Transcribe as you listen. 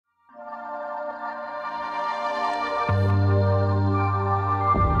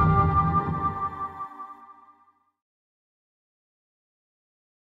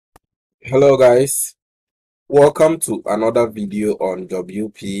Hello guys, welcome to another video on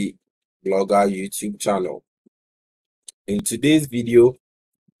WP Blogger YouTube channel. In today's video,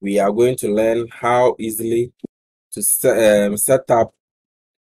 we are going to learn how easily to set up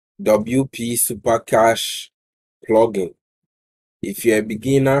WP Super Cache plugin. If you're a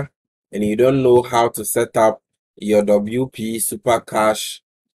beginner and you don't know how to set up your WP Super Cache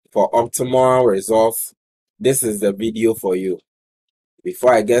for optimal results, this is the video for you.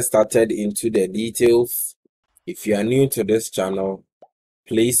 Before I get started into the details, if you are new to this channel,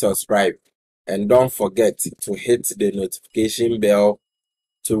 please subscribe and don't forget to hit the notification bell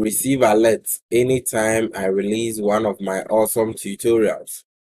to receive alerts anytime I release one of my awesome tutorials.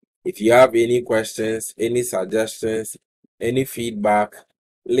 If you have any questions, any suggestions, any feedback,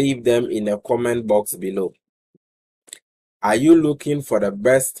 leave them in the comment box below. Are you looking for the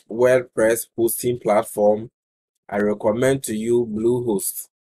best WordPress hosting platform? I recommend to you Bluehost.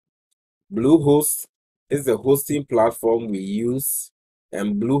 Bluehost is the hosting platform we use,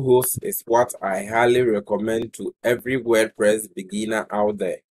 and Bluehost is what I highly recommend to every WordPress beginner out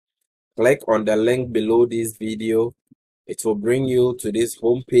there. Click on the link below this video. It will bring you to this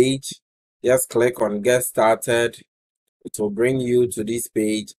home page. Just click on Get Started. It will bring you to this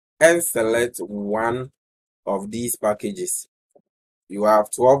page and select one of these packages. You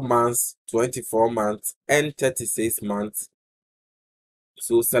have 12 months, 24 months, and 36 months.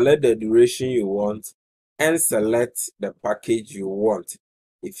 So select the duration you want and select the package you want.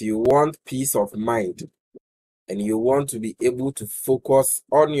 If you want peace of mind and you want to be able to focus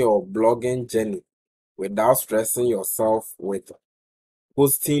on your blogging journey without stressing yourself with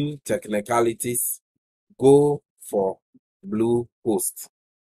hosting technicalities, go for Bluehost.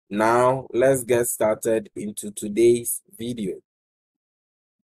 Now let's get started into today's video.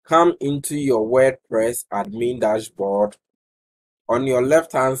 Come into your WordPress admin dashboard. On your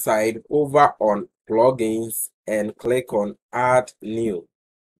left hand side, over on plugins and click on add new.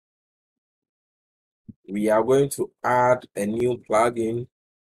 We are going to add a new plugin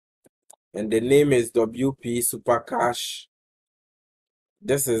and the name is WP Super Cache.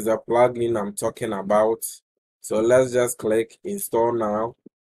 This is the plugin I'm talking about. So let's just click install now.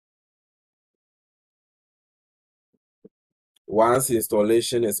 Once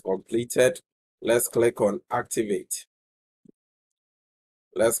installation is completed, let's click on activate.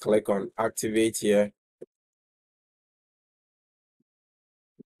 Let's click on activate here.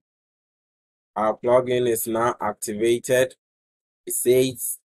 Our plugin is now activated. It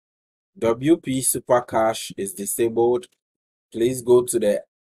says WP Super Cache is disabled. Please go to the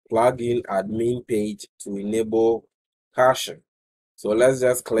plugin admin page to enable caching. So let's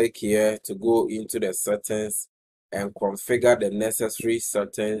just click here to go into the settings and configure the necessary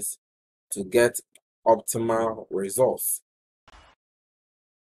settings to get optimal results.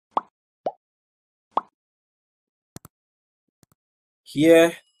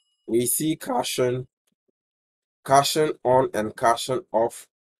 Here we see caching on and caching off.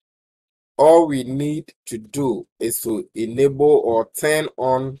 All we need to do is to enable or turn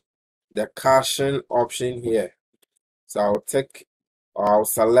on the caching option here. So I'll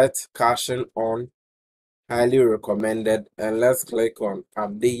select caching on, highly recommended, and let's click on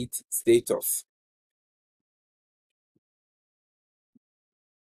update status.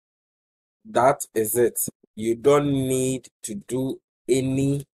 That is it. You don't need to do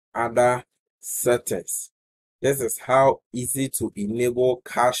any other settings. This is how easy to enable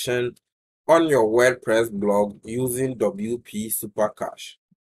caching on your WordPress blog using WP Super Cache.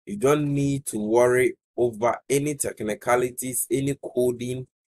 You don't need to worry over any technicalities, any coding,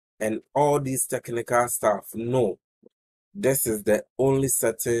 and all this technical stuff. No, this is the only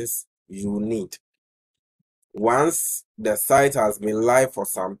settings you need. Once the site has been live for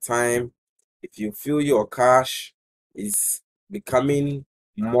some time, if you feel your cache is becoming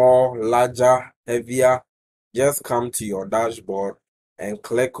more larger, heavier, just come to your dashboard and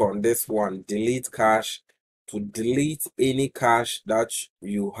click on this one, delete cache, to delete any cache that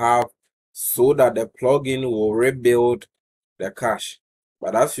you have so that the plugin will rebuild the cache.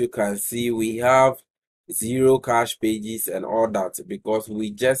 But as you can see, we have 0 cache pages and all that because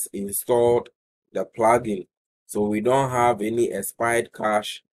we just installed the plugin. So we don't have any expired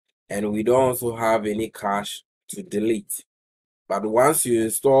cache and we don't also have any cache to delete. But once you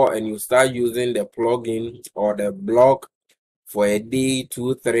install and you start using the plugin or the blog for a day,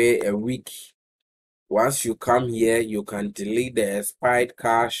 2, 3, a week, once you come here, you can delete the expired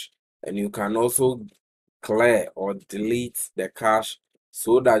cache and you can also clear or delete the cache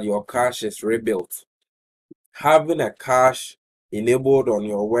so that your cache is rebuilt. Having a cache enabled on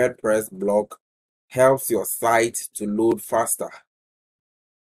your WordPress blog helps your site to load faster.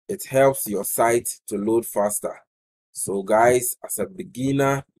 it helps your site to load faster. So guys, as a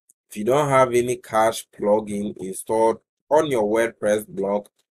beginner, if you don't have any cache plugin installed on your WordPress blog,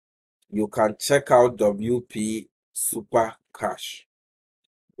 you can check out WP Super Cache.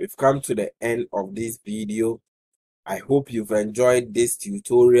 We've come to the end of this video. I hope you've enjoyed this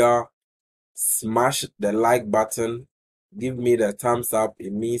tutorial. Smash the like button, give me the thumbs up,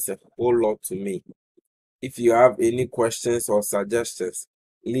 it means a whole lot to me. If you have any questions or suggestions,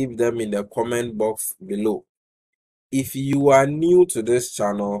 leave them in the comment box below. If you are new to this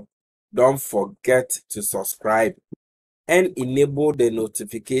channel, don't forget to subscribe and enable the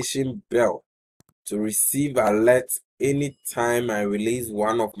notification bell to receive alerts anytime I release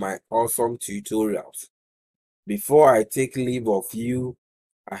one of my awesome tutorials. Before I take leave of you,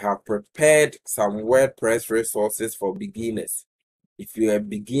 I have prepared some WordPress resources for beginners. If you're a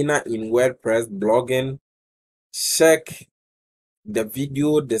beginner in WordPress blogging, check the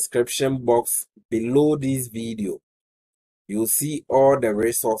video description box below this video. You'll see all the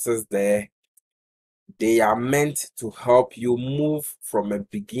resources there. They are meant to help you move from a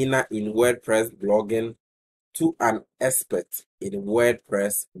beginner in WordPress blogging to an expert in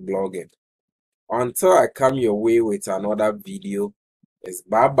WordPress blogging. Until I come your way with another video, it's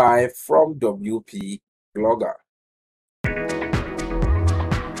bye-bye from WP Blogger.